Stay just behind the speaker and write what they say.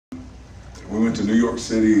we went to New York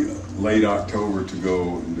City late October to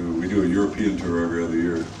go and we do a European tour every other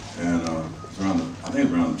year, and it's around I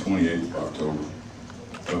think around the 28th of October.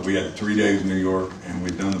 But we had 3 days in New York, and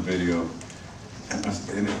we'd done the video, and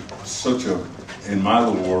it was such a, in my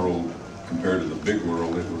little world compared to the big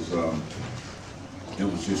world, it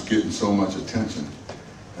was just getting so much attention.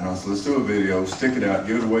 And I said, let's do a video, stick it out,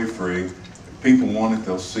 give it away free. If people want it,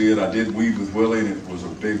 they'll see it. I did Weed with Willie, and it was a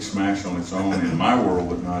big smash on its own in my world,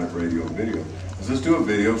 but not at radio and video. I said, let's do a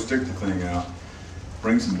video, stick the thing out,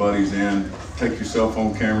 bring some buddies in, take your cell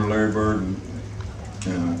phone camera, Larry Bird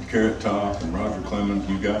and Carrot Top and Roger Clemens,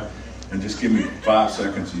 you got, and just give me 5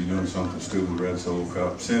 seconds of you doing something stupid with Red Solo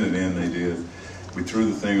Cup. Send it in, they did. We threw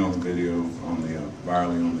the thing on the video, on the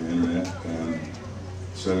virally on the internet, and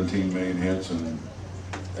 17 million hits, and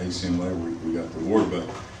ACM later we got the award. But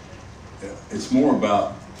it's more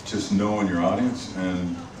about just knowing your audience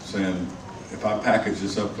and saying, if I package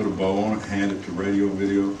this up, put a bow on it, hand it to radio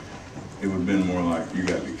video, it would have been more like, you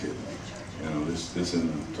gotta be kidding me. You know, this isn't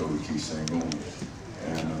a Toby Keith thing going.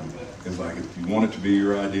 And it's like, if you want it to be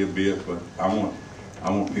your idea, be it, but I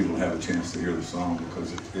want people to have a chance to hear the song,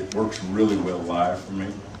 because it works really well live for me,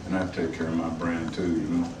 and I have to take care of my brand too, you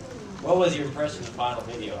know. What was your impression of the final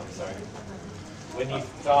video? I'm sorry. When you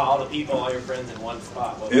saw all the people, all your friends in one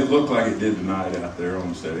spot. It looked like it did tonight out there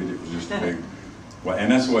on stage. It was just a big,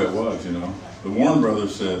 and that's the way it was, you know. The Warren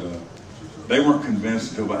Brothers said they weren't convinced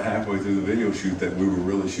until about halfway through the video shoot that we were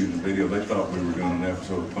really shooting the video. They thought we were doing an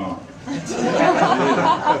episode of Pump.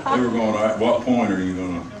 They were going, at what point are you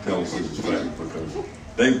going to tell us this is fake? Because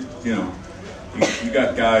they, you know, you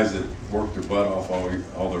got guys that work their butt off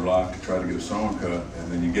all their life to try to get a song cut,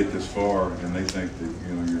 and then you get this far, and they think that,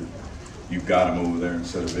 you know, you've got them over there and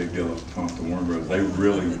set a big deal of Pump the Warren Brothers. They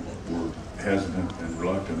really were hesitant and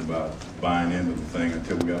reluctant about buying into the thing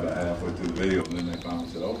until we got about halfway through the video, and then they finally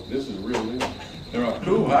said, oh, this is a real deal. They're like,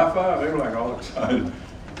 cool, high five. They were like all excited.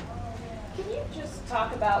 Can you just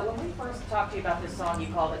talk about, when we first talked to you about this song, you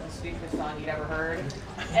called it the stupidest song you'd ever heard.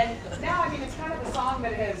 And now, I mean, it's kind of a song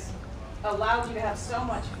that has allowed you to have so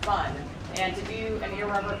much fun, and to do an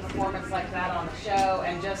irreverent performance like that on the show,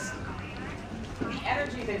 and just the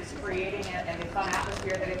energy that it's creating and the fun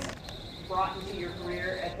atmosphere that it's brought into your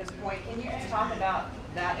career at this point. Can you just talk about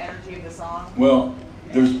that energy of the song? Well,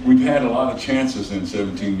 we've had a lot of chances in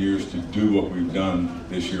 17 years to do what we've done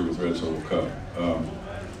this year with Red Solo Cup.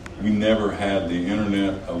 We never had the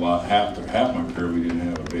internet a lot. Half my career we didn't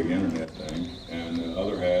have a big internet thing, and the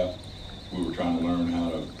other half we were trying to learn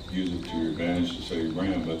how to use it to your advantage to sell your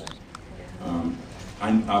brand. But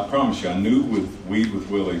I promise you, I knew with Weed with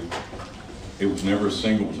Willie, it was never a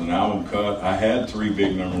single, it was an album cut. I had 3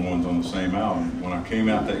 big #1s on the same album. When I came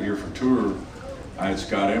out that year for tour, I had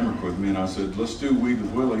Scott Emmerich with me, and I said, let's do Weed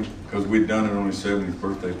with Willie, because we'd done it on his 70th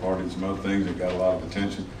birthday party and some other things that got a lot of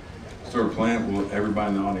attention. Started playing it, well,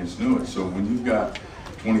 everybody in the audience knew it. So when you've got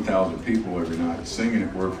 20,000 people every night singing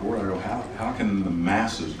it word for word, I go, how can the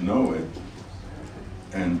masses know it?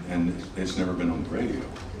 And it's never been on the radio.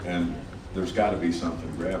 And there's got to be something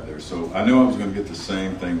to grab there. So I knew I was going to get the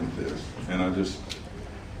same thing with this. And I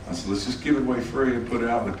said, let's just give it away free and put it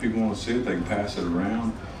out. If people want to see it, they can pass it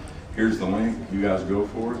around. Here's the link. You guys go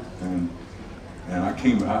for it. And I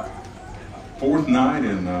came out, fourth night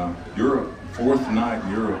in Europe,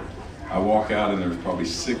 I walk out and there's probably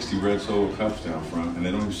 60 Red Solo Cups down front, and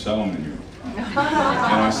they don't even sell them in Europe. And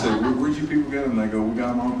I said, where'd you people get them? And they go, we got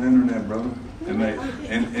them on the internet, brother.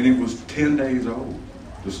 And it was 10 days old.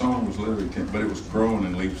 The song was literally 10, but it was growing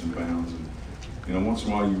in leaps and bounds. And, you know, once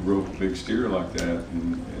in a while you rope a big steer like that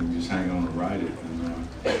and just hang on to ride it. And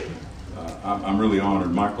I'm really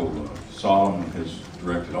honored. Michael Solomon has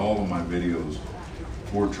directed all of my videos,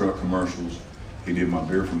 Ford truck commercials. He did my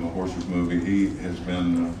Beer from the Horses movie. He has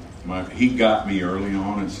been, he got me early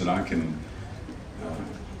on and said, I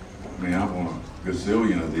want a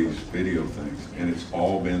gazillion of these video things. And it's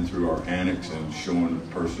all been through our annex and showing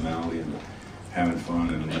personality and having fun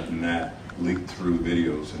and letting that leak through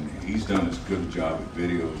videos. And he's done as good a job at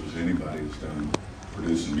videos as anybody has done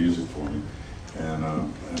producing music for me. And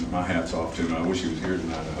my hat's off to him. I wish he was here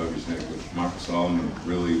tonight to hug his neck, but Michael Solomon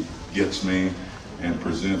really gets me and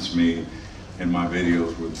presents me in my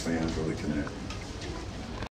videos where the fans really connect.